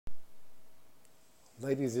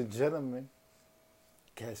Ladies and gentlemen,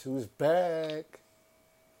 guess who's back?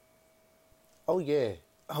 Oh yeah,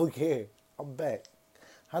 oh yeah, I'm back.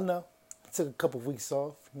 I know. I took a couple weeks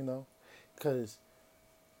off, because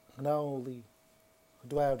not only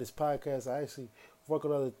do I have this podcast, I actually work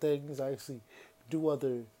on other things. I actually do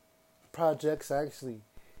other projects. I actually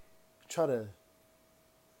try to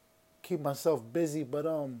keep myself busy. But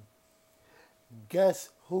guess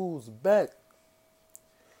who's back?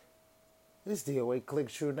 It's the DOA Click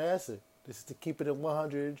True NASA. This is the Keep It at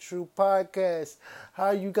 100 True podcast. How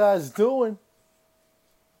you guys doing?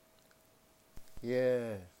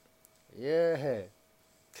 Yeah, yeah.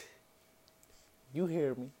 You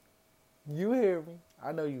hear me. You hear me.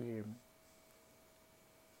 I know you hear me.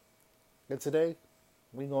 And today,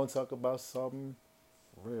 we're going to talk about something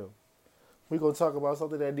real. We're going to talk about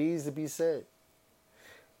something that needs to be said.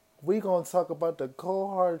 We're going to talk about the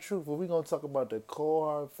cold hard truth, but we're going to talk about the cold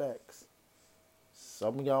hard facts.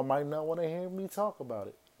 Some of y'all might not want to hear me talk about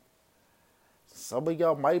it. Some of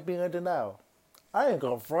y'all might be in denial. I ain't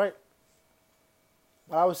going to front.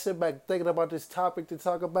 I was sitting back thinking about this topic to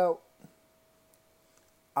talk about.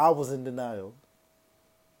 I was in denial.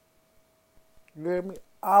 You hear me?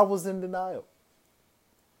 I was in denial.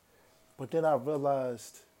 But then I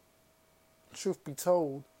realized, truth be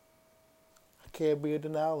told, I can't be in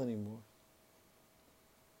denial anymore.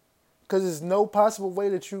 Because there's no possible way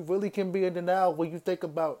that you really can be in denial when you think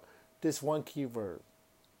about this one key word.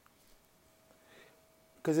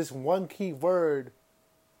 Because this one key word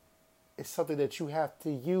is something that you have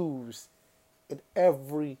to use in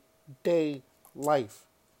everyday life.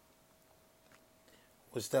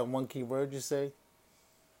 What's that one key word you say?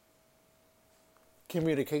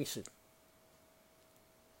 Communication.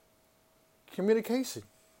 Communication.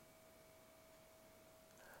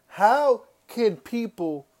 How can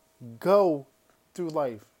people go through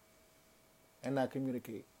life and not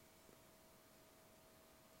communicate?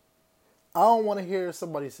 I don't want to hear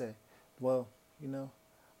somebody say, well,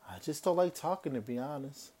 I just don't like talking, to be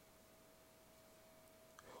honest.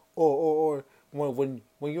 Or when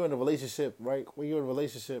you're in a relationship, right? When you're in a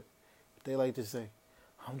relationship, they like to say,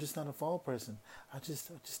 I'm just not a phone person. I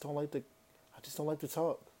just don't like to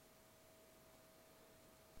talk.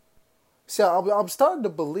 See, I'm starting to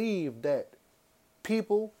believe that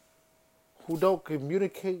people who don't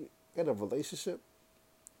communicate in a relationship,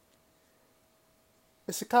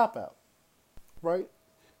 it's a cop out, right?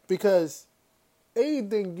 Because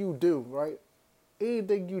anything you do, right?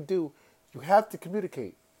 Anything you do, you have to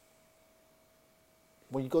communicate.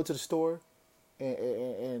 When you go to the store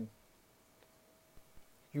and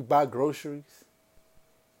you buy groceries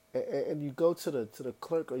and you go to the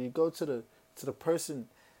clerk, or you go to the person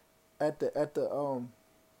at the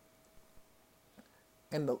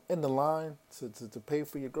in the line to pay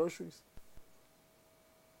for your groceries,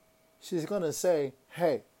 she's gonna say,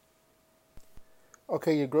 hey,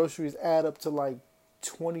 okay, your groceries add up to like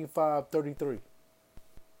 $25.33.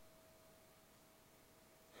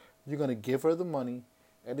 You're gonna give her the money,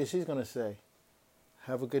 and then she's gonna say,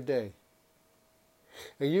 have a good day.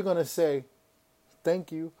 And you're gonna say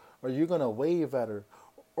thank you, or you're gonna wave at her,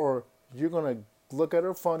 or you're gonna look at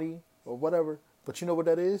her funny, or whatever. But you know what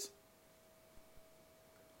that is?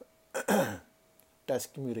 That's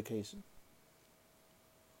communication.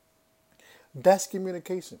 That's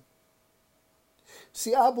communication.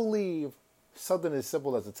 See, I believe something as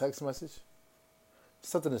simple as a text message,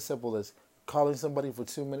 something as simple as calling somebody for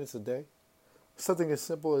 2 minutes a day, something as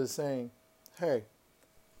simple as saying, hey,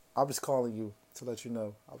 I'm just calling you to let you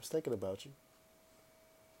know I was thinking about you.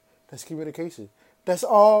 That's communication. That's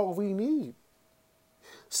all we need.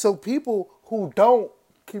 So people who don't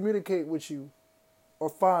communicate with you or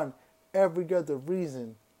find every other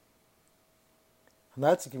reason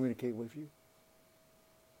not to communicate with you,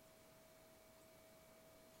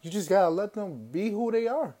 you just gotta let them be who they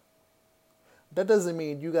are. That doesn't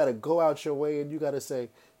mean you gotta go out your way and you gotta say,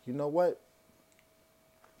 you know what?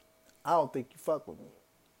 I don't think you fuck with me.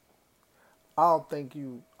 I don't think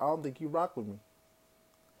you rock with me.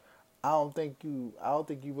 I don't think you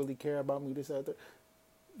really care about me, this, that.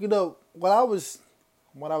 When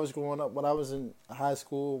I was growing up, when I was in high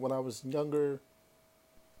school, when I was younger,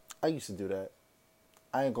 I used to do that.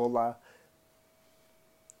 I ain't gonna lie.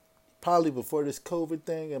 Probably before this COVID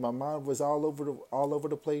thing and my mind was all over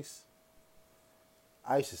the place,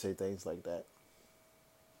 I used to say things like that.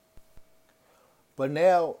 But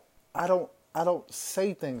now I don't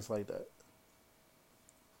say things like that.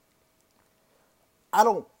 I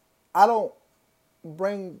don't I don't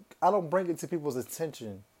bring it to people's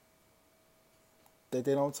attention that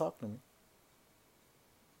they don't talk to me.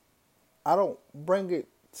 I don't bring it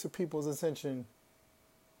to people's attention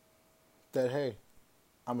that, hey,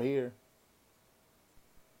 I'm here.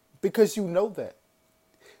 Because you know that.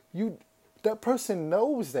 You that person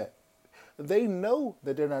knows that. They know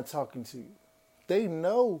that they're not talking to you. They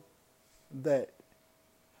know that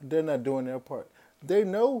they're not doing their part. They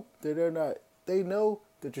know that they know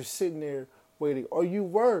that you're sitting there waiting. Or you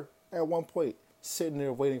were at one point sitting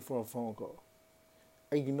there waiting for a phone call.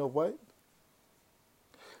 And you know what?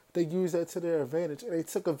 They used that to their advantage and they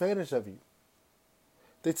took advantage of you.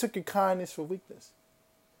 They took your kindness for weakness.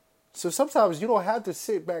 So sometimes you don't have to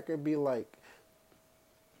sit back and be like,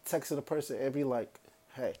 texting a person and be like,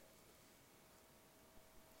 hey,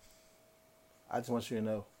 I just want you to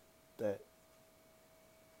know that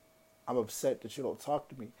I'm upset that you don't talk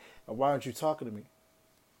to me. And why aren't you talking to me?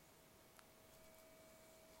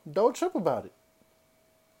 Don't trip about it.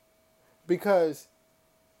 Because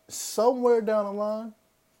somewhere down the line,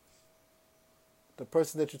 the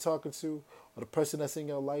person that you're talking to or the person that's in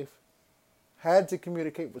your life had to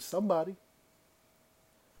communicate with somebody.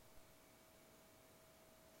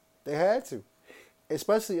 They had to.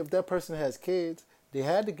 Especially if that person has kids. They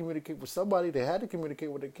had to communicate with somebody. They had to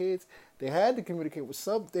communicate with their kids. They had to communicate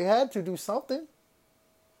with they had to do something.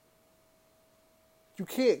 You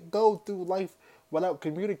can't go through life without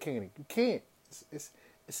communicating. You can't.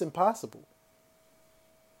 It's impossible.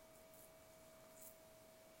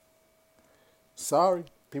 Sorry.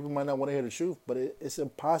 People might not want to hear the truth, but it's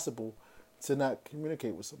impossible to not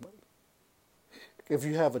communicate with somebody. If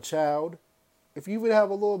you have a child, if you even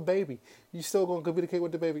have a little baby, you still going to communicate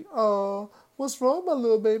with the baby. Oh, what's wrong, my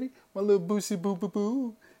little baby? My little boosy boo boo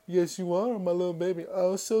boo. Yes, you are, my little baby.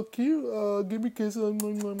 Oh, so cute. Give me a kiss.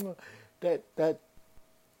 That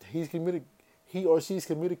he or she's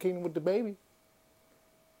communicating with the baby.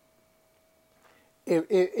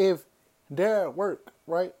 If they're at work,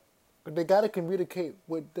 right? They got to communicate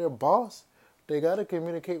with their boss. They got to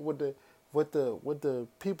communicate with the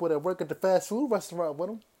people that work at the fast food restaurant with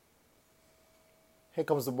them. Here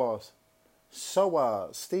comes the boss. So,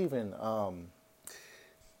 Steven, I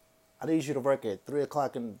need you to work at 3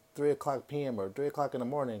 o'clock p.m. or 3 o'clock in the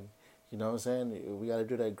morning. You know what I'm saying? We got to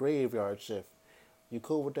do that graveyard shift. You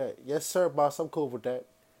cool with that? Yes, sir, boss. I'm cool with that.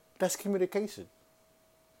 That's communication.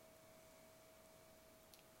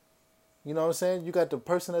 You know what I'm saying? You got the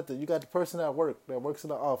person at work that works in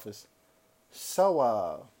the office.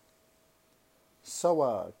 So,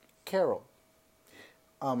 Carol.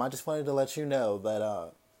 I just wanted to let you know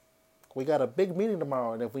that we got a big meeting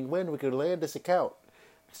tomorrow, and if we win, we can land this account.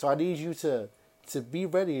 So I need you to be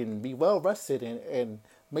ready and be well rested, and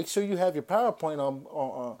make sure you have your PowerPoint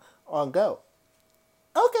on go.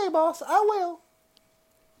 Okay, boss, I will.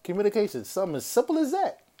 Communication, something as simple as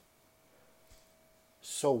that.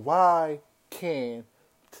 So why can't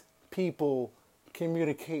people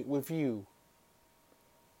communicate with you?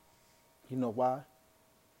 You know why?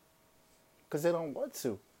 Because they don't want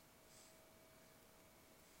to.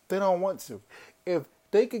 They don't want to. If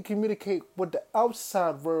they can communicate with the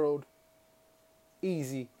outside world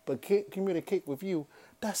easy, but can't communicate with you,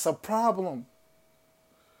 that's a problem.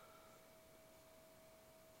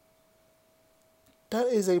 That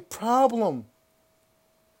is a problem.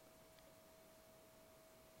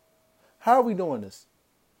 How are we doing this?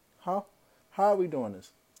 How are we doing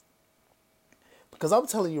this? Because I'm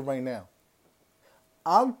telling you right now,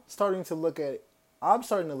 I'm starting to look at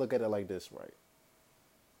it like this, right?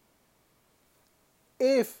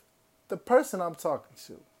 If the person I'm talking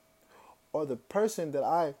to or the person that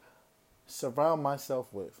I surround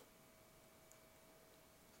myself with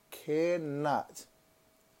cannot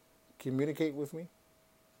communicate with me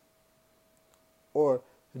or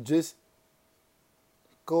just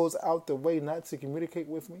goes out the way not to communicate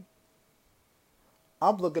with me,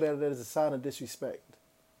 I'm looking at it as a sign of disrespect.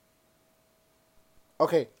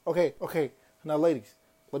 Okay. Now, ladies,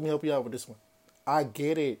 let me help you out with this one. I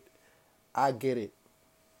get it.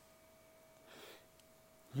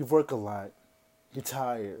 You work a lot. You're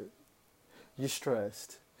tired. You're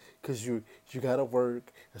stressed. Because you got to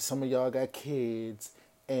work. And some of y'all got kids.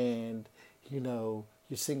 And, you're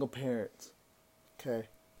single parents. Okay?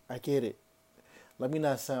 I get it. Let me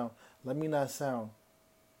not sound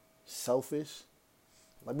selfish.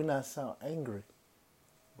 Let me not sound angry.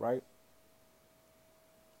 Right?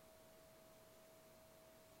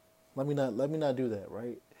 Let me not do that,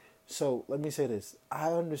 right? So let me say this.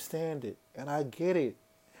 I understand it and I get it.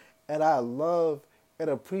 And I love and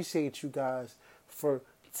appreciate you guys for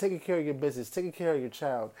taking care of your business, taking care of your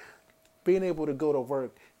child, being able to go to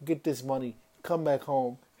work, get this money, come back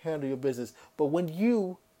home, handle your business. But when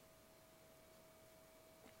you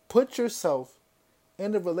put yourself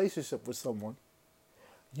in a relationship with someone,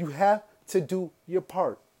 you have to do your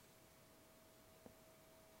part.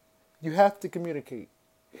 You have to communicate.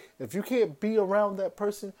 If you can't be around that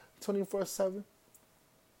person 24/7,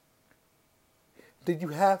 then you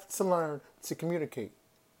have to learn to communicate.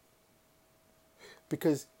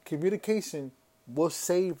 Because communication will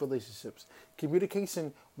save relationships.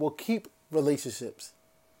 Communication will keep relationships.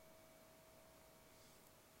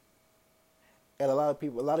 And a lot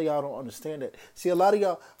of y'all don't understand that. See, a lot of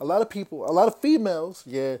y'all, a lot of people, a lot of females,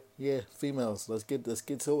 females. Let's get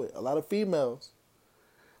to it. A lot of females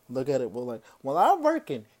look at it. Well, like, well, I'm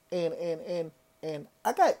working and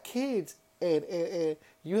I got kids and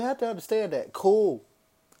you have to understand that. Cool,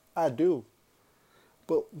 I do.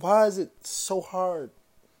 But why is it so hard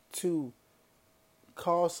to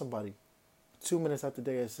call somebody 2 minutes after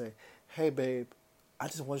day and say, "Hey, babe, I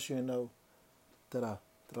just want you to know that I'm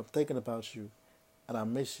thinking about you, and I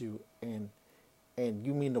miss you, and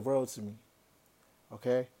you mean the world to me.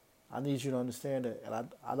 Okay, I need you to understand that,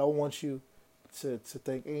 and I don't want you to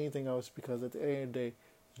think anything else because at the end of the day,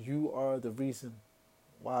 you are the reason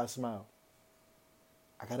why I smile.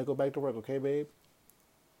 I gotta go back to work, okay, babe?"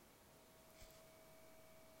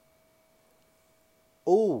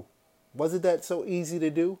 Oh, wasn't that so easy to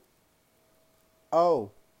do? Oh,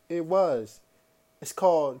 it was. It's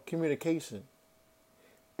called communication.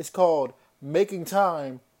 It's called making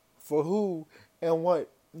time for who and what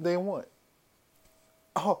they want.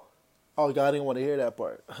 Oh, y'all didn't want to hear that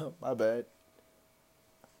part. My bad.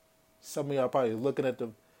 Some of y'all probably looking at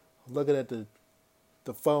the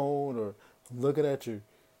phone or looking at your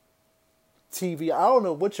TV. I don't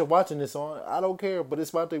know what you're watching this on. I don't care, but it's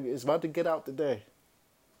about to get out today.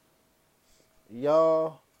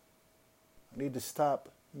 Y'all need to stop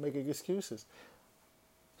making excuses.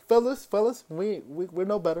 Fellas, we're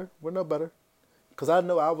no better. We're no better. Cause I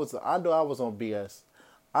know I was on BS.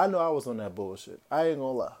 I know I was on that bullshit. I ain't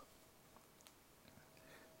gonna lie.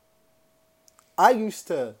 I used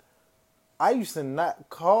to not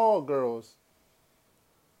call girls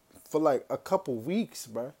for like a couple weeks,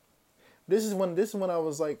 bro. This is when I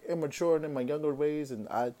was like immature and in my younger ways, and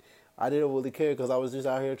I didn't really care because I was just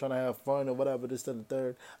out here trying to have fun or whatever, this, that, and the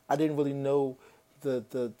third. I didn't really know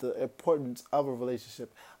the importance of a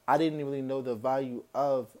relationship. I didn't really know the value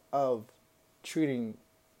of treating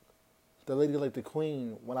the lady like the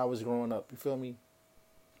queen when I was growing up. You feel me?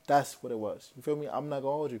 That's what it was. You feel me? I'm not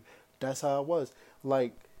gonna hold you. That's how it was.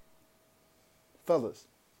 Like, fellas,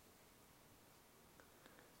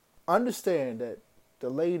 understand that the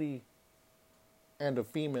lady and the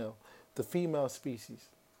female species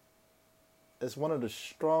is one of the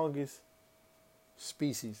strongest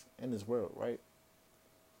species in this world, right?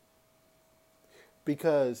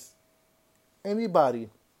 Because anybody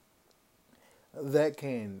that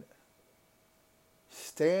can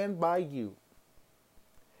stand by you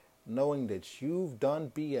knowing that you've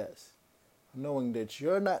done BS, knowing that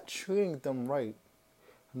you're not treating them right,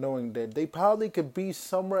 knowing that they probably could be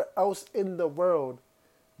somewhere else in the world,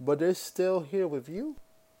 but they're still here with you,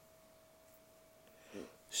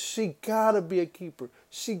 she gotta be a keeper.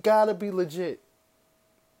 She gotta be legit.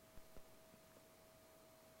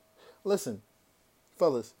 Listen,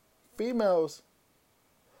 fellas,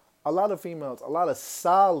 a lot of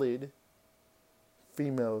solid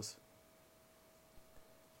females,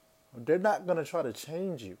 they're not going to try to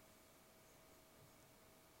change you.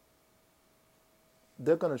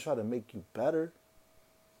 They're going to try to make you better,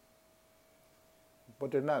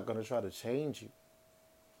 but they're not going to try to change you.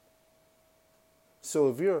 So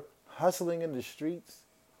if you're hustling in the streets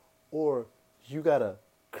or you got a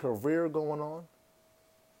career going on,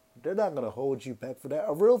 they're not going to hold you back for that.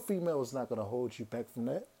 A real female is not going to hold you back from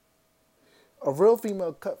that. A real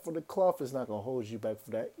female cut for the cloth is not going to hold you back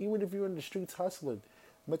for that. Even if you're in the streets hustling,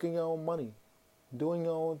 making your own money, doing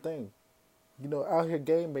your own thing, out here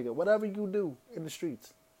game making, whatever you do in the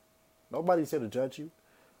streets, nobody's here to judge you.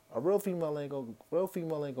 A real female ain't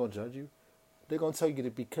gonna judge you. They're gonna tell you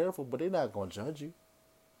to be careful, but they're not gonna judge you.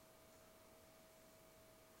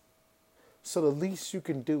 So the least you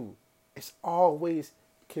can do is always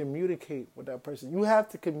communicate with that person. You have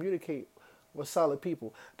to communicate with solid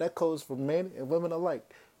people. That goes for men and women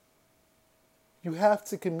alike. You have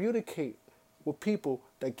to communicate with people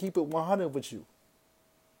that keep it 100 with you.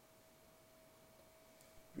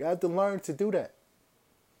 You have to learn to do that.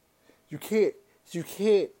 You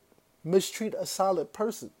can't mistreat a solid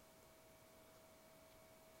person.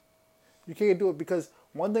 You can't do it because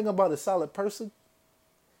one thing about a solid person,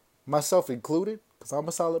 myself included, because I'm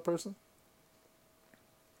a solid person,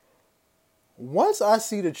 once I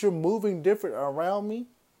see that you're moving different around me,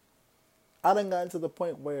 I done gotten to the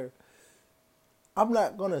point where I'm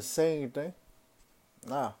not going to say anything.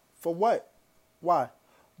 Nah, for what? Why?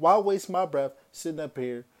 Why waste my breath sitting up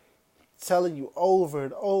here telling you over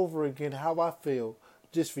and over again how I feel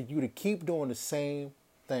just for you to keep doing the same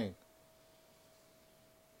thing.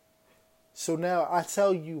 So now I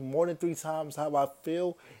tell you more than 3 times how I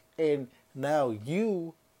feel, and now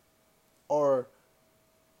you are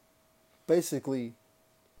basically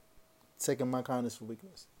taking my kindness for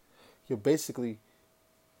weakness. You're basically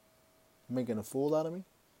making a fool out of me.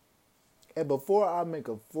 And before I make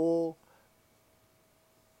a fool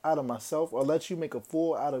out of myself or let you make a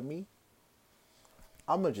fool out of me,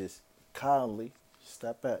 I'm going to just kindly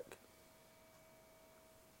step back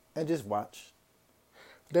and just watch.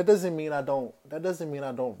 That doesn't mean I don't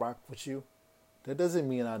rock with you. That doesn't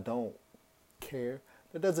mean I don't care.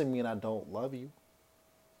 That doesn't mean I don't love you.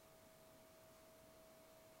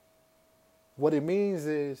 What it means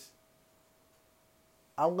is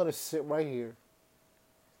I'm going to sit right here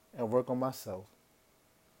and work on myself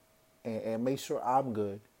and make sure I'm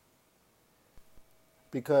good.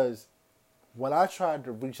 Because when I tried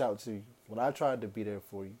to reach out to you, when I tried to be there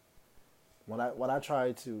for you, when I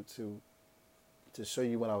tried to show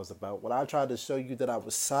you what I was about, when I tried to show you that I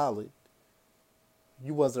was solid,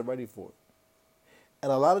 you wasn't ready for it.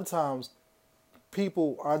 And a lot of times,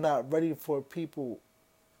 people are not ready for people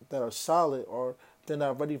that are solid, or they're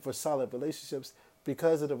not ready for solid relationships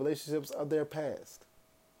because of the relationships of their past.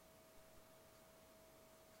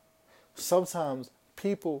 Sometimes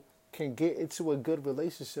people can get into a good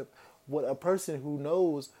relationship with a person who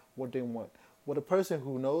knows what they want, with a person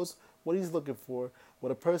who knows what he's looking for,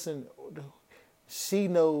 with a person, she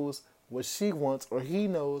knows what she wants, or he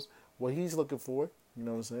knows what he's looking for, you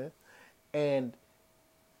know what I'm saying? And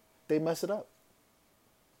they mess it up.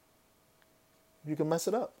 You can mess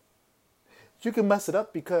it up. You can mess it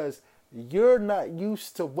up because you're not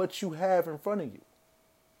used to what you have in front of you.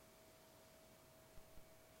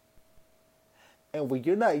 And when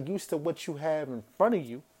you're not used to what you have in front of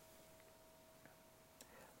you,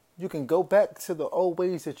 you can go back to the old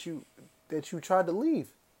ways that you tried to leave.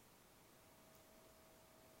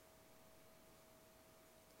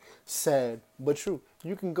 Sad, but true.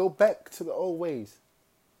 You can go back to the old ways.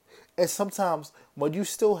 And sometimes when you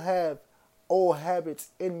still have old habits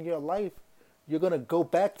in your life, you're going to go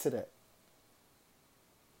back to that.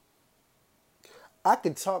 I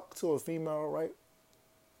could talk to a female, right?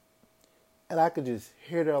 And I could just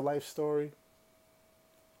hear their life story.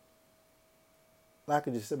 And I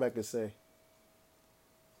could just sit back and say,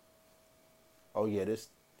 "Oh yeah,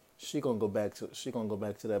 she gonna go back to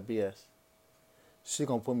that BS. She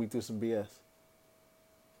gonna put me through some BS.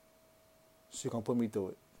 She gonna put me through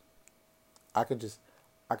it." I could just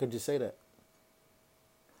say that.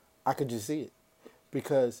 I could just see it.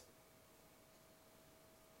 Because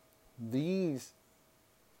these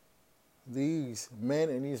men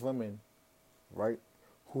and these women, right,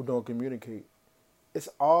 who don't communicate, it's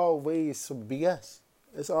always some BS.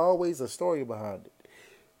 It's always a story behind it.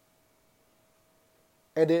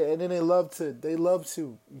 And then they love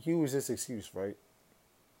to use this excuse, right?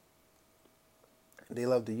 They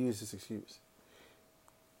love to use this excuse.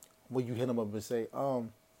 When you hit them up and say,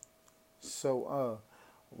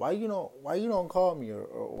 why you don't call me,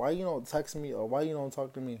 or why you don't text me, or why you don't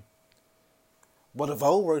talk to me? Well, the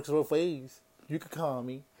vote works both ways. You could call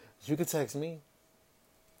me, you could text me.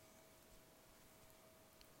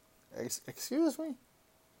 Excuse me?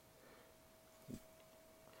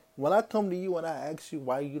 When I come to you and I ask you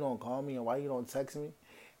why you don't call me and why you don't text me,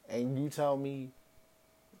 and you tell me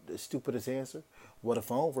the stupidest answer, well, the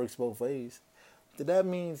phone works both ways, then that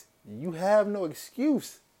means you have no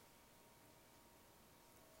excuse.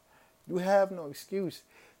 You have no excuse.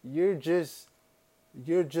 You're just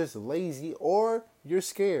lazy, or you're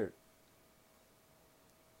scared.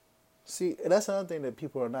 See, and that's another thing that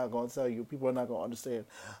people are not going to tell you. People are not going to understand.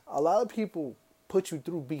 A lot of people put you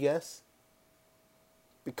through BS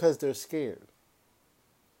because they're scared.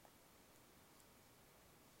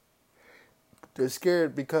 They're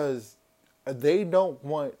scared because they don't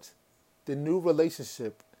want the new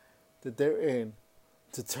relationship that they're in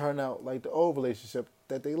to turn out like the old relationship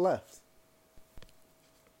that they left.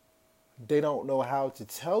 They don't know how to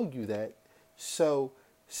tell you that. So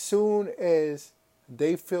soon as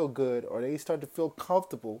they feel good or they start to feel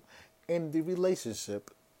comfortable in the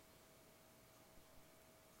relationship,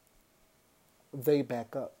 they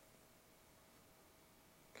back up.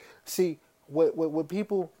 See, what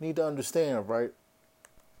people need to understand, right?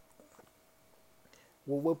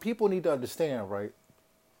 What people need to understand, right,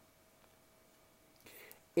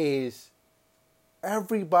 is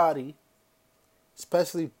everybody,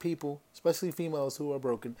 especially females who are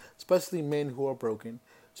broken, especially men who are broken,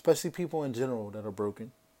 especially people in general that are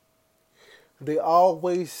broken, they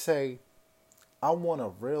always say, I want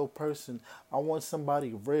a real person. I want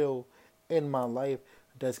somebody real in my life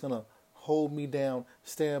that's going to hold me down,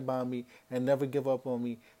 stand by me, and never give up on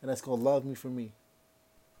me, and that's going to love me for me.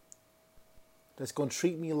 That's going to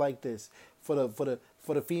treat me like this. For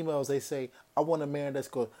the females, they say, I want a man that's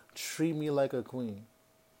going to treat me like a queen.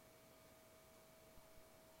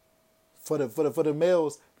 For the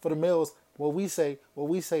males, what we say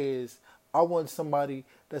is, I want somebody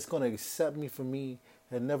that's gonna accept me for me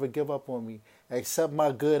and never give up on me, accept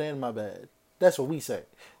my good and my bad. That's what we say.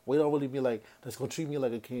 We don't really be like, that's gonna treat me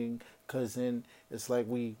like a king, cause then it's like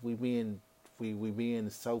we being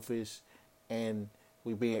selfish, and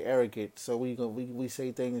we being arrogant. So we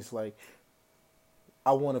say things like,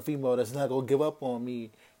 I want a female that's not gonna give up on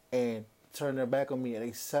me and turn their back on me and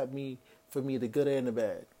accept me for me, the good and the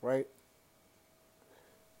bad, right?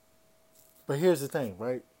 But here's the thing,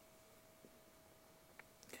 right?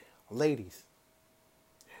 Ladies,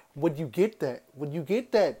 when you get that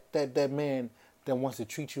man that wants to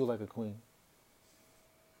treat you like a queen,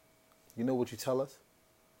 you know what you tell us?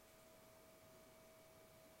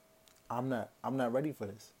 I'm not ready for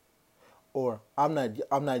this. Or I'm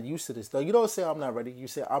not used to this. No, you don't say I'm not ready. You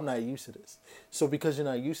say I'm not used to this. So because you're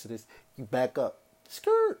not used to this, you back up.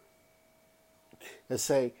 Skirt. And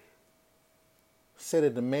say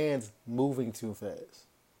that the man's moving too fast.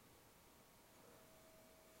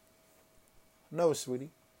 No,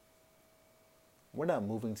 sweetie. We're not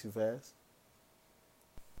moving too fast.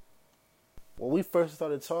 When we first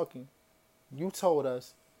started talking, you told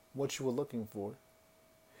us what you were looking for.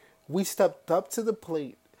 We stepped up to the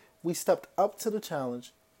plate. We stepped up to the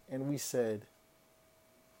challenge, and we said,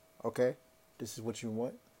 okay, this is what you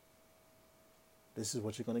want. This is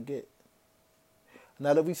what you're going to get.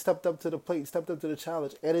 Now that we stepped up to the plate, stepped up to the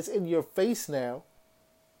challenge, and it's in your face now.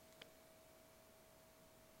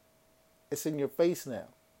 It's in your face now.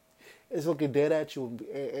 It's looking dead at you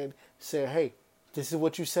and say, hey, this is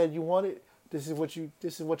what you said you wanted. This is what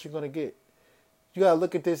you're gonna get. You gotta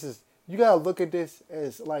look at this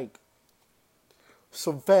as like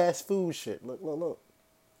some fast food shit. Look.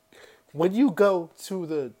 When you go to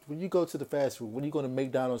the fast food, when you go to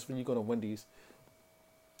McDonald's, when you go to Wendy's,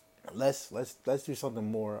 let's do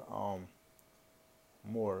something more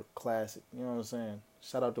classic. You know what I'm saying?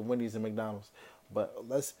 Shout out to Wendy's and McDonald's. But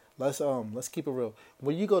let's keep it real.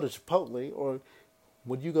 When you go to Chipotle or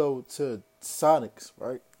when you go to Sonic's,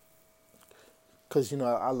 right? Because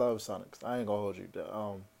I love Sonic's. I ain't gonna hold you.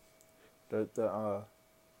 The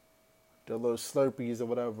little Slurpees or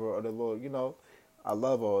whatever, or the little, I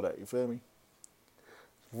love all that. You feel me?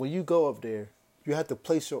 When you go up there, you have to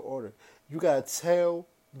place your order. You have to tell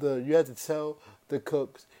the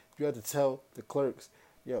cooks. You have to tell the clerks,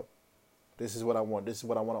 yo, this is what I want. This is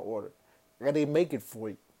what I want to order. And they make it for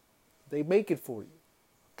you.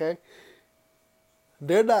 Okay?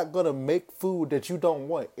 They're not going to make food that you don't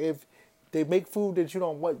want. If they make food that you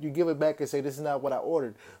don't want, you give it back and say, this is not what I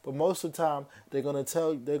ordered. But most of the time, they're going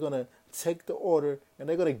to take the order and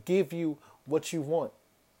they're going to give you what you want.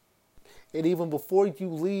 And even before you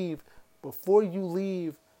leave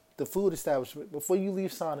the food establishment, before you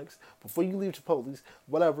leave Sonic's, before you leave Chipotle's,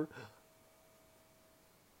 whatever,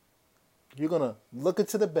 you're going to look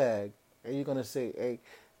into the bag and you're going to say, hey,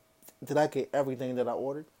 did I get everything that I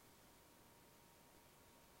ordered?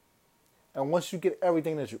 And once you get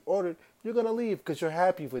everything that you ordered, you're going to leave because you're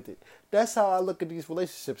happy with it. That's how I look at these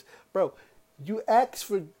relationships. Bro, you asked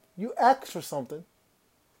for something.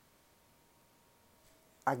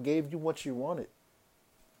 I gave you what you wanted.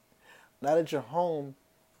 Now that you're home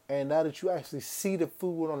and now that you actually see the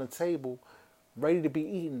food on the table ready to be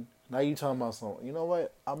eaten, now you talking about something. You know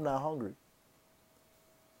what? I'm not hungry.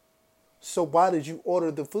 So why did you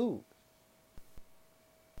order the food?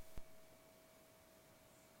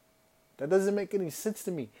 That doesn't make any sense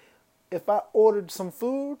to me. If I ordered some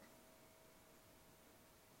food,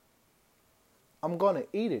 I'm going to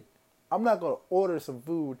eat it. I'm not going to order some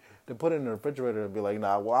food to put in the refrigerator and be like,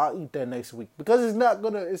 nah, well, I'll eat that next week. Because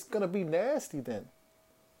it's going to be nasty then.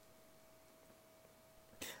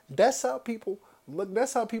 That's how people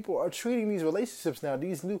are treating these relationships now.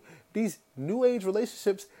 These new age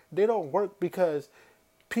relationships, they don't work because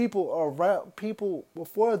people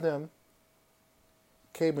before them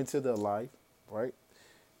came into their life, right?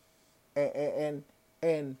 And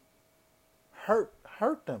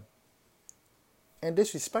hurt them and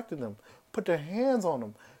disrespected them, put their hands on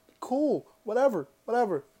them. Cool, whatever.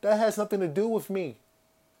 That has nothing to do with me.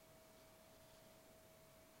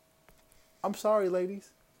 I'm sorry, ladies.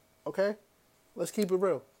 Okay? Let's keep it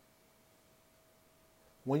real.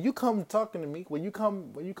 When you come talking to me, when you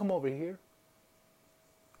come over here,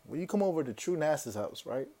 when you come over to True Nasa's house,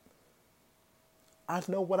 right? I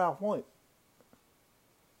know what I want.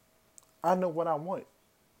 I know what I want.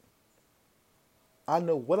 I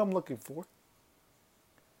know what I'm looking for.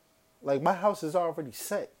 Like my house is already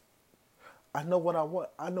set. I know what I want.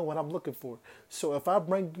 I know what I'm looking for. So if I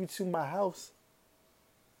bring you to my house,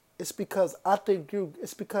 it's because I think you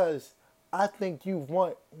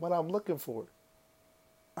want what I'm looking for.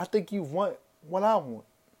 I think you want what I want.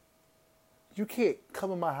 You can't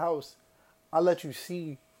come in my house, I let you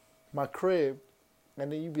see my crib,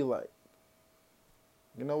 and then you be like,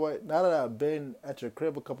 you know what? Now that I've been at your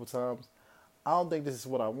crib a couple times, I don't think this is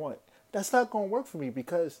what I want. That's not gonna work for me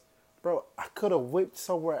because, bro, I could have went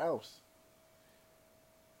somewhere else.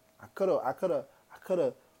 I could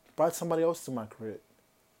have brought somebody else to my crib.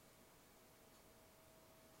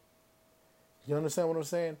 You understand what I'm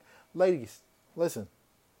saying? Ladies, listen.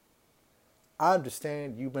 I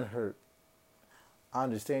understand you've been hurt. I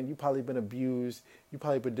understand you probably been abused. You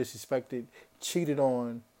probably been disrespected, cheated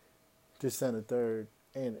on, this and the third,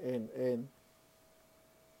 and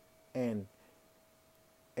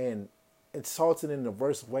and insulted in the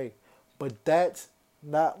worst way. But that's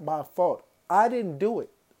not my fault. I didn't do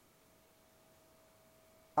it.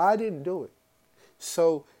 I didn't do it.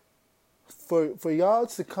 So for y'all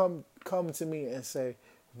to come to me and say,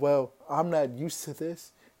 well, I'm not used to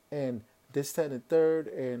this and this, that, and the third,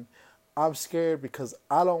 and I'm scared because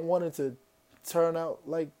I don't want it to turn out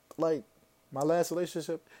like my last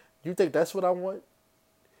relationship. You think that's what I want?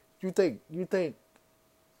 You think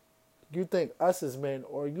us as men,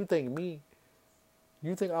 or you think me,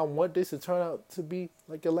 you think I want this to turn out to be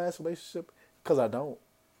like your last relationship? Because I don't.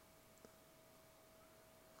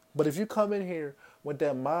 But if you come in here with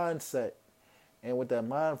that mindset and with that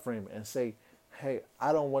mind frame and say, hey,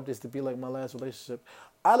 I don't want this to be like my last relationship,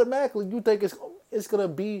 automatically you think it's going to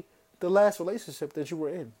be the last relationship that you were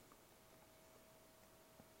in.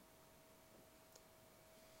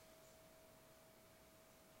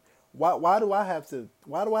 Why do I have to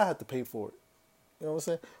pay for it? You know what I'm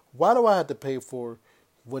saying? Why do I have to pay for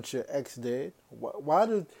what your ex did? Why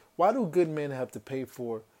do good men have to pay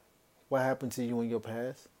for what happened to you in your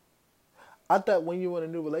past? I thought when you're in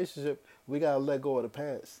a new relationship, we gotta let go of the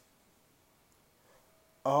past.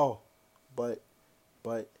 Oh, but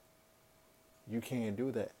you can't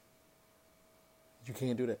do that. You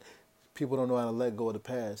can't do that. People don't know how to let go of the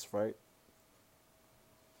past, right?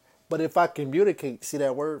 But if I communicate, see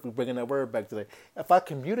that word, we're bringing that word back today. If I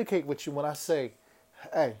communicate with you when I say,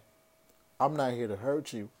 hey, I'm not here to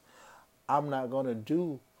hurt you. I'm not gonna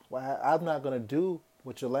do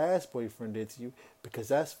what your last boyfriend did to you because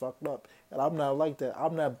that's fucked up. And I'm not like that.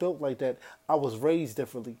 I'm not built like that. I was raised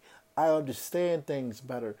differently. I understand things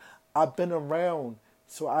better. I've been around,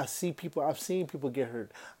 so I've seen people get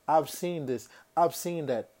hurt. I've seen this. I've seen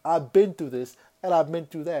that. I've been through this and I've been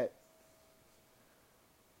through that.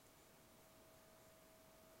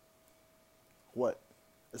 What?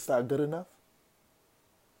 It's not good enough?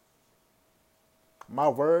 My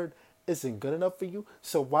word isn't good enough for you?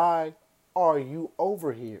 So why are you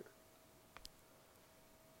over here?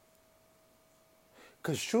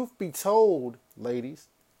 Because truth be told, ladies,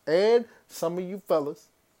 and some of you fellas,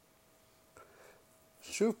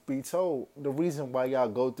 truth be told, the reason why y'all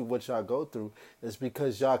go through what y'all go through is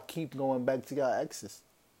because y'all keep going back to y'all exes.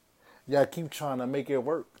 Y'all keep trying to make it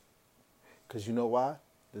work. Because you know why?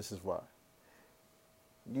 This is why.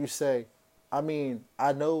 You say, I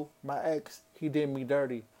know my ex, he did me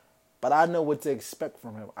dirty, but I know what to expect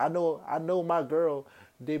from him. I know my girl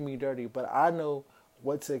did me dirty, but I know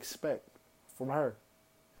what to expect from her.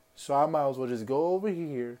 So I might as well just go over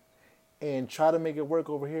here and try to make it work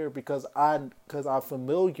over here because I'm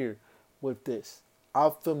familiar with this.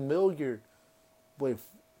 I'm familiar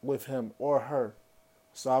with him or her.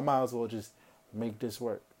 So I might as well just make this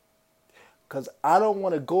work. Cause I don't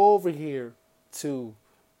want to go over here to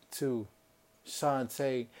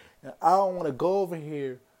Shantae, and I don't want to go over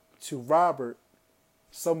here to Robert,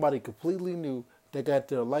 somebody completely new that got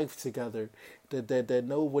their life together, that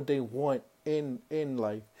know what they want in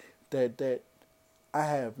life, that I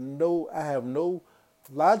have no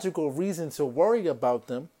logical reason to worry about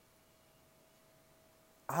them.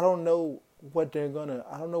 I don't know what they're gonna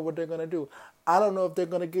do. I don't know if they're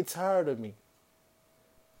gonna get tired of me.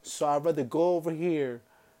 So I'd rather go over here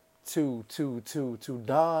to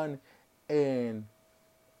Don and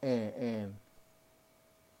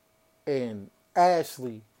and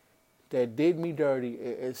Ashley that did me dirty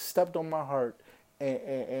and stepped on my heart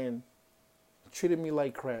and treated me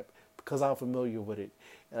like crap because I'm familiar with it.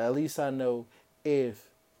 And at least I know if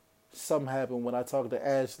something happened when I talk to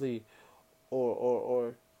Ashley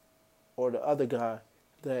or the other guy,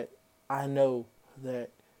 that I know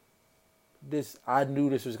that this. I knew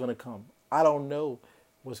this was gonna come. I don't know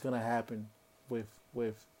what's gonna happen with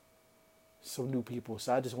some new people,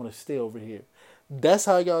 so I just want to stay over here. That's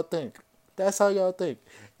how y'all think. That's how y'all think.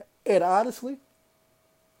 And honestly,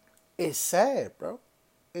 it's sad, bro.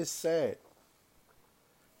 It's sad.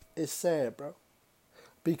 It's sad, bro.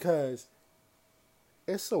 Because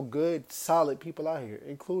it's some good, solid people out here,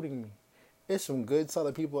 including me. It's some good,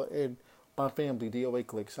 solid people in my family, DOA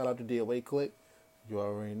Click. Shout out to DOA Click. You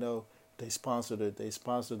already know. They sponsor the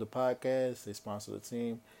podcast. They sponsor the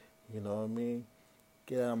team. You know what I mean?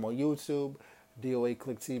 Get them on YouTube, DOA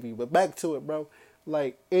Click TV. But back to it, bro.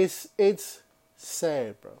 Like, it's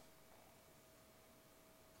sad, bro.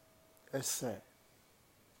 It's sad.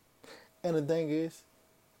 And the thing is,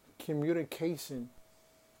 communication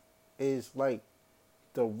is like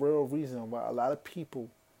the real reason why a lot of people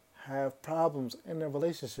have problems in their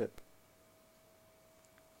relationship.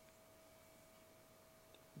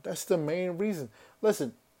 That's the main reason.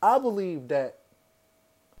 Listen, I believe that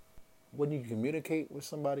when you communicate with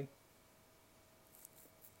somebody,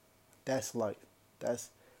 that's life. That's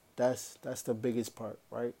the biggest part,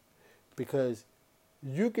 right? Because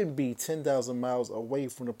you can be 10,000 miles away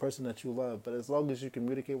from the person that you love, but as long as you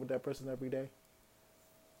communicate with that person every day,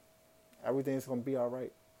 everything's going to be all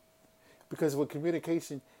right. Because with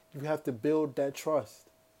communication, you have to build that trust.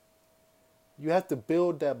 You have to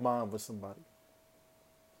build that bond with somebody.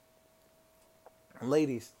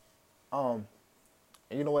 Ladies, and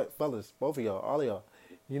you know what, fellas, both of y'all, all of y'all,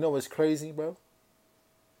 you know what's crazy, bro?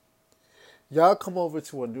 Y'all come over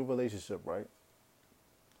to a new relationship, right?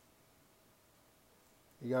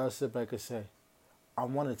 Y'all sit back and say, I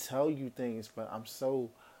want to tell you things, but I'm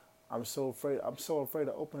so afraid. I'm so afraid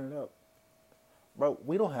to open it up. Bro,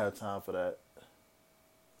 we don't have time for that.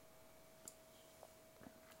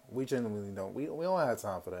 We genuinely don't. We don't have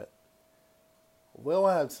time for that. We don't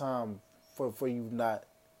have time for you not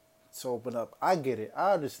to open up. I get it.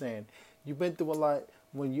 I understand. You've been through a lot.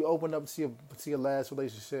 When you open up to your last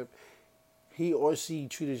relationship, he or she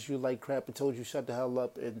treated you like crap and told you shut the hell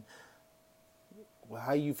up, and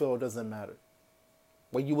how you feel doesn't matter.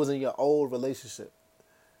 When you was in your old relationship.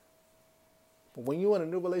 But when you're in a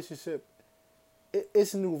new relationship,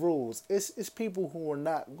 it's new rules. It's people who are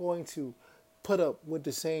not going to put up with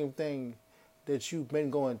the same thing that you've been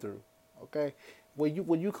going through. Okay?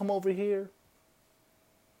 When you come over here,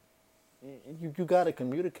 you gotta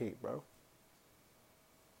communicate, bro.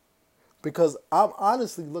 Because I'm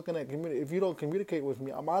honestly looking at if you don't communicate with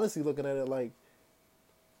me, I'm honestly looking at it like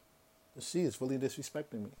she is really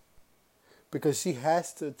disrespecting me. Because she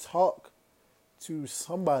has to talk to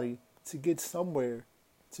somebody to get somewhere,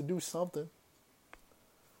 to do something.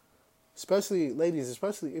 Especially, ladies,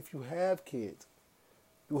 especially if you have kids.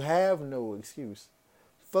 You have no excuse.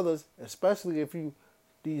 Fellas, especially if you,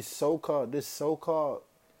 this so-called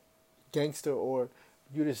gangster, or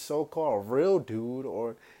you this so-called real dude,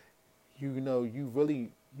 or you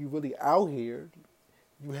really out here,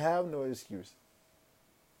 you have no excuse.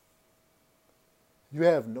 You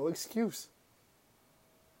have no excuse.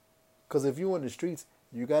 Because if you're in the streets,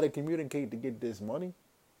 you got to communicate to get this money.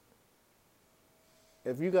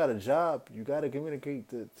 If you got a job, you got to communicate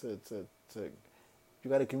to you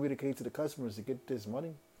got to communicate to the customers to get this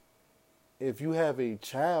money. If you have a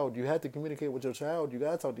child, you have to communicate with your child. You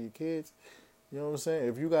got to talk to your kids. You know what I'm saying?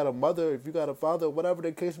 If you got a mother, if you got a father, whatever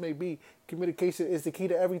the case may be, communication is the key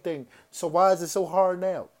to everything. So why is it so hard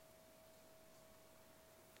now?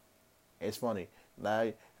 It's funny.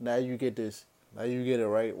 Now you get this. Now you get it,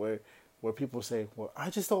 right? Where people say, well, I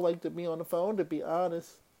just don't like to be on the phone, to be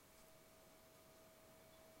honest.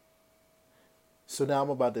 So now I'm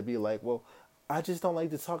about to be like, well, I just don't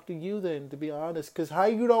like to talk to you then, to be honest. Because how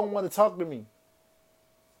you don't want to talk to me?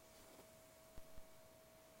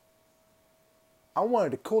 I'm one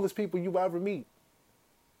of the coolest people you ever meet.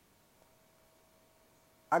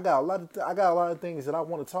 I got a lot of things that I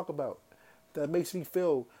want to talk about that makes me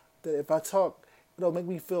feel that if I talk, it'll make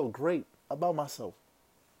me feel great about myself.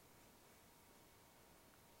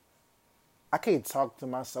 I can't talk to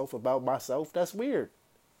myself about myself. That's weird.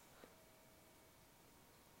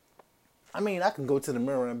 I mean, I can go to the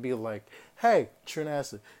mirror and be like, hey,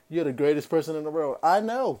 Trinassa, you're the greatest person in the world. I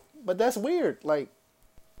know, but that's weird. Like,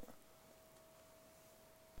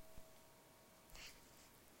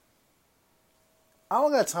 I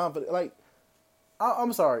don't got time for it. Like,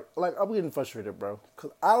 I'm sorry. Like, I'm getting frustrated, bro.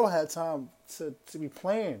 Because I don't have time to be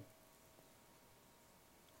playing.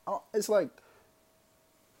 It's like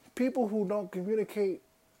people who don't communicate,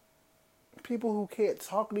 people who can't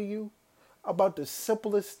talk to you about the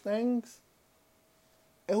simplest things.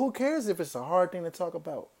 And who cares if it's a hard thing to talk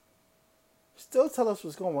about? Still tell us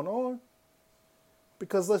what's going on.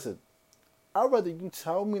 Because listen, I'd rather you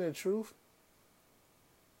tell me the truth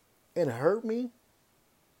and hurt me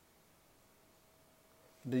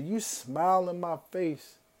than you smile in my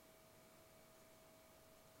face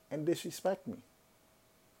and disrespect me.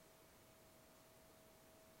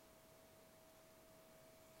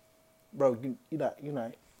 Bro, you're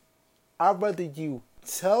not. I'd rather you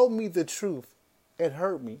tell me the truth and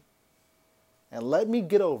hurt me and let me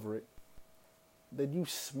get over it than you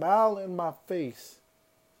smile in my face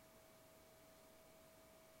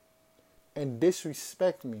and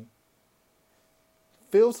disrespect me,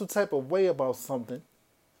 feel some type of way about something,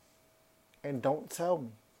 and don't tell me.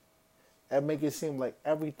 And make it seem like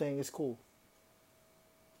everything is cool.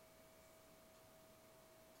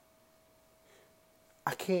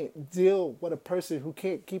 I can't deal with a person who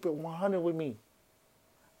can't keep it 100 with me.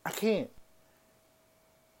 I can't.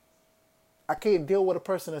 I can't deal with a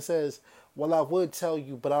person that says, well, I would tell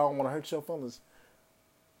you, but I don't want to hurt your feelings.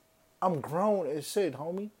 I'm grown as shit,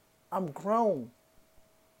 homie. I'm grown.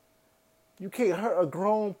 You can't hurt a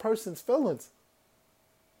grown person's feelings.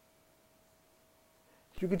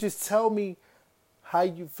 You can just tell me how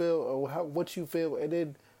you feel or what you feel, and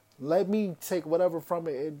then let me take whatever from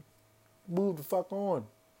it and move the fuck on.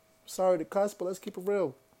 Sorry to cuss, but let's keep it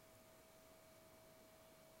real.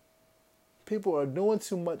 People are doing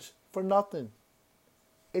too much for nothing.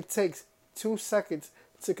 It takes 2 seconds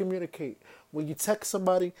to communicate. When you text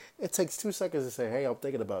somebody, it takes 2 seconds to say, hey, I'm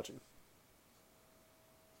thinking about you.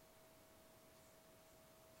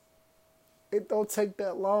 It don't take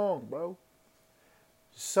that long, bro.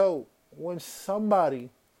 So, when somebody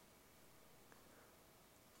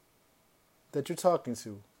that you're talking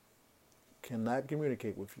to cannot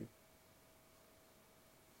communicate with you,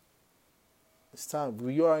 it's time.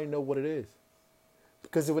 You already know what it is.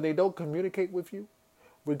 Because when they don't communicate with you,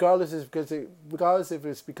 regardless if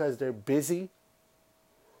it's because they're busy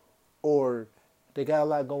or they got a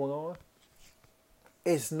lot going on,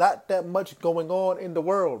 it's not that much going on in the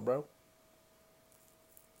world, bro.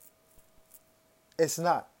 It's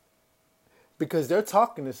not. Because they're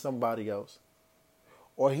talking to somebody else.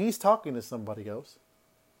 Or he's talking to somebody else.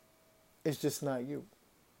 It's just not you.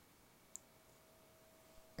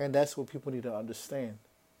 And that's what people need to understand.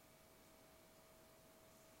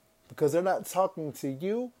 Because they're not talking to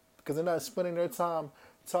you. Because they're not spending their time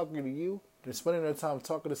talking to you. They're spending their time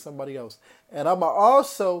talking to somebody else. And I'm going to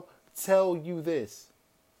also tell you this.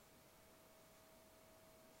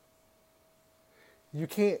 You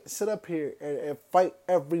can't sit up here and fight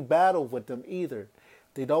every battle with them either.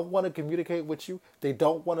 They don't want to communicate with you. They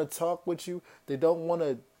don't want to talk with you. They don't want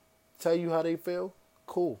to tell you how they feel.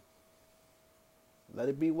 Cool. Let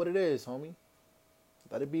it be what it is, homie.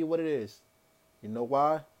 Let it be what it is. You know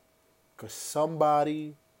why? Because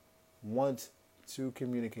somebody wants to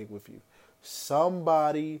communicate with you.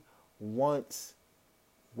 Somebody wants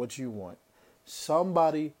what you want.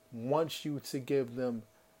 Somebody wants you to give them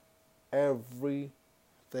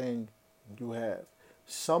everything you have.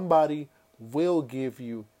 Somebody will give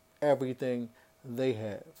you everything they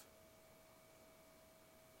have.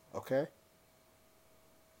 Okay?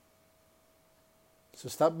 So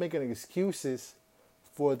stop making excuses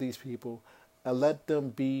for these people and let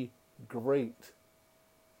them be great.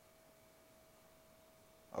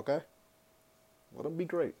 Okay? Let them be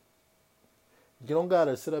great. You don't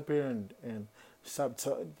gotta sit up here and you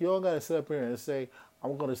don't gotta sit up here and say,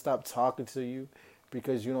 I'm gonna stop talking to you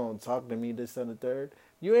because you don't talk to me this and the third.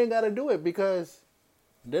 You ain't gotta do it because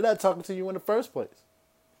they're not talking to you in the first place.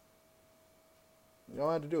 You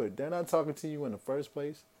don't have to do it. They're not talking to you in the first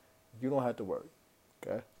place. You don't have to worry.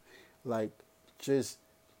 Okay? Like, just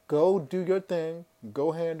go do your thing,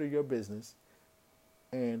 go handle your business,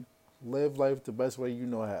 and live life the best way you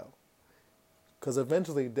know how. Because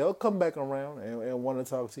eventually they'll come back around and want to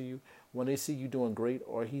talk to you when they see you doing great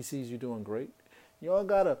or he sees you doing great. You don't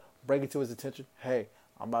got to bring it to his attention. Hey,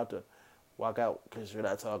 I'm about to walk out because you're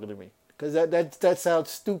not talking to me. Because that sounds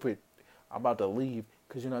stupid. I'm about to leave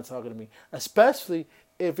because you're not talking to me. Especially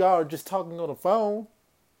if y'all are just talking on the phone.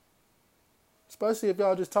 Especially if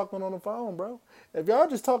y'all just talking on the phone, bro. If y'all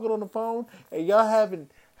just talking on the phone and y'all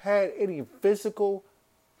haven't had any physical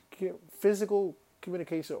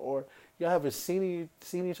communication or y'all haven't seen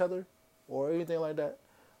each other or anything like that,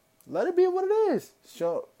 let it be what it is.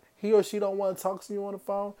 So he or she don't want to talk to you on the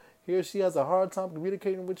phone. He or she has a hard time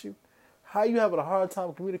communicating with you. How you having a hard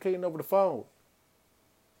time communicating over the phone?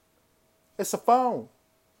 It's a phone.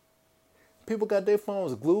 People got their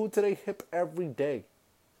phones glued to their hip every day.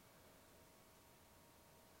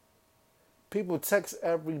 People text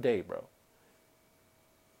every day, bro.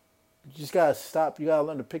 You just gotta stop. You gotta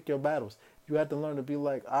learn to pick your battles. You have to learn to be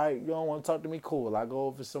like, all right, you don't want to talk to me? Cool. I go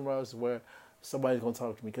over somewhere else where somebody's going to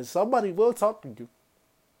talk to me. Because somebody will talk to you.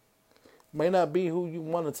 May not be who you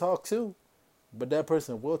want to talk to, but that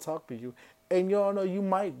person will talk to you. And you all know you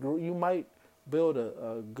might build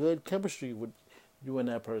a good chemistry with you and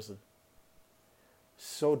that person.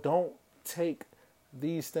 So don't take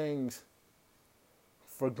these things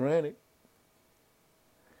for granted.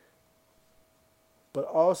 But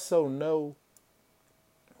also know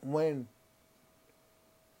when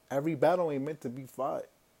every battle ain't meant to be fought.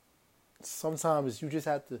 Sometimes you just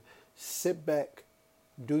have to sit back,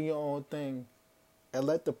 do your own thing, and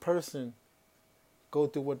let the person go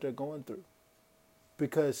through what they're going through.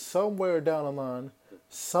 Because somewhere down the line,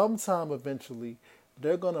 sometime eventually,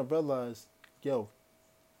 they're going to realize, yo,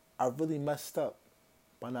 I really messed up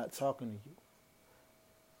by not talking to you.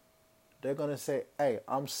 They're going to say, hey,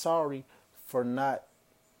 I'm sorry for not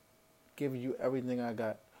giving you everything I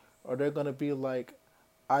got. Or they're going to be like,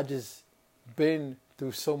 I just been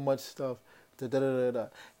through so much stuff. Da, da, da, da, da.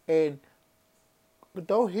 And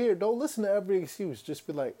don't listen to every excuse. Just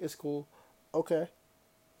be like, it's cool. Okay.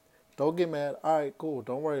 Don't get mad. All right, cool.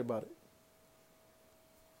 Don't worry about it.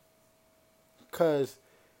 Because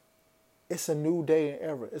it's a new day and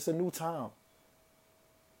era. It's a new time.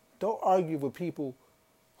 Don't argue with people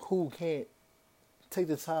who can't take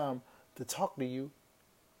the time to talk to you.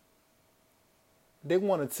 They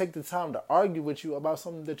want to take the time to argue with you about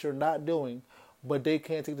something that you're not doing, but they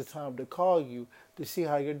can't take the time to call you to see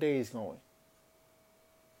how your day is going.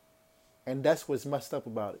 And that's what's messed up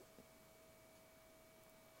about it.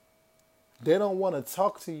 They don't want to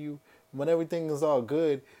talk to you when everything is all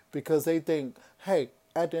good because they think, hey,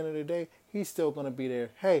 at the end of the day, he's still going to be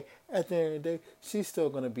there. Hey, at the end of the day, she's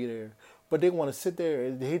still going to be there. But they want to sit there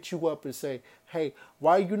and hit you up and say, hey,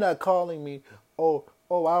 why are you not calling me? Oh,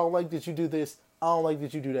 I don't like that you do this. I don't like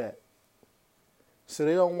that you do that. So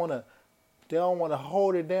they don't want to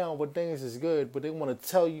hold it down when things is good, but they want to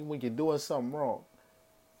tell you when you're doing something wrong.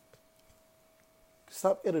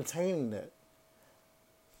 Stop entertaining that.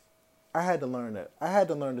 I had to learn that. I had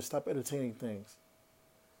to learn to stop entertaining things.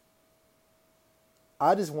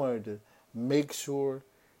 I just wanted to make sure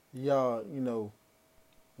y'all,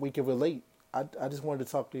 we can relate. I just wanted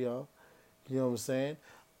to talk to y'all. You know what I'm saying?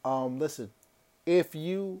 Listen, if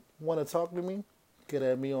you want to talk to me, get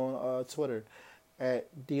at me on Twitter at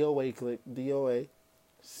DOAClick, DOAClick,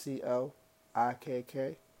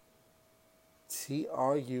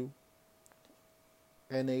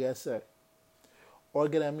 or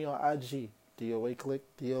get at me on IG, DOAClick,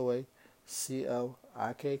 DOAClick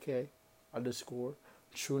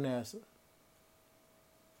 _TrueNASA,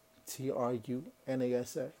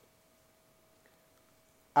 TRUNASA.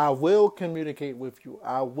 I will communicate with you.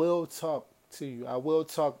 I will talk to you. I will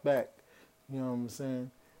talk back. You know what I'm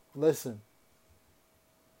saying? Listen,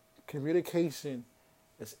 communication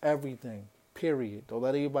is everything, period. Don't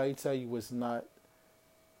let anybody tell you it's not.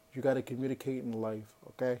 You got to communicate in life,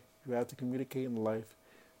 okay? You have to communicate in life.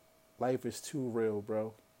 Life is too real,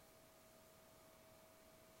 bro.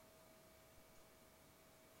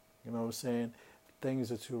 You know what I'm saying?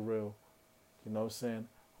 Things are too real. You know what I'm saying?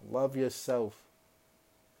 Love yourself.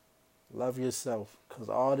 Love yourself. Because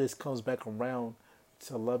all this comes back around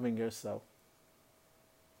to loving yourself.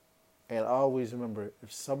 And always remember,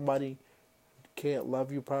 if somebody can't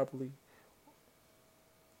love you properly,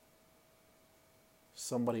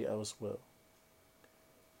 somebody else will.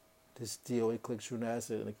 This DOAClick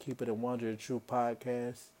TrueNASA and the Keep It in 100 True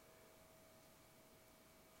podcast.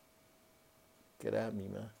 Get at me,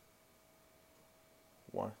 man.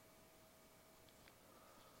 One.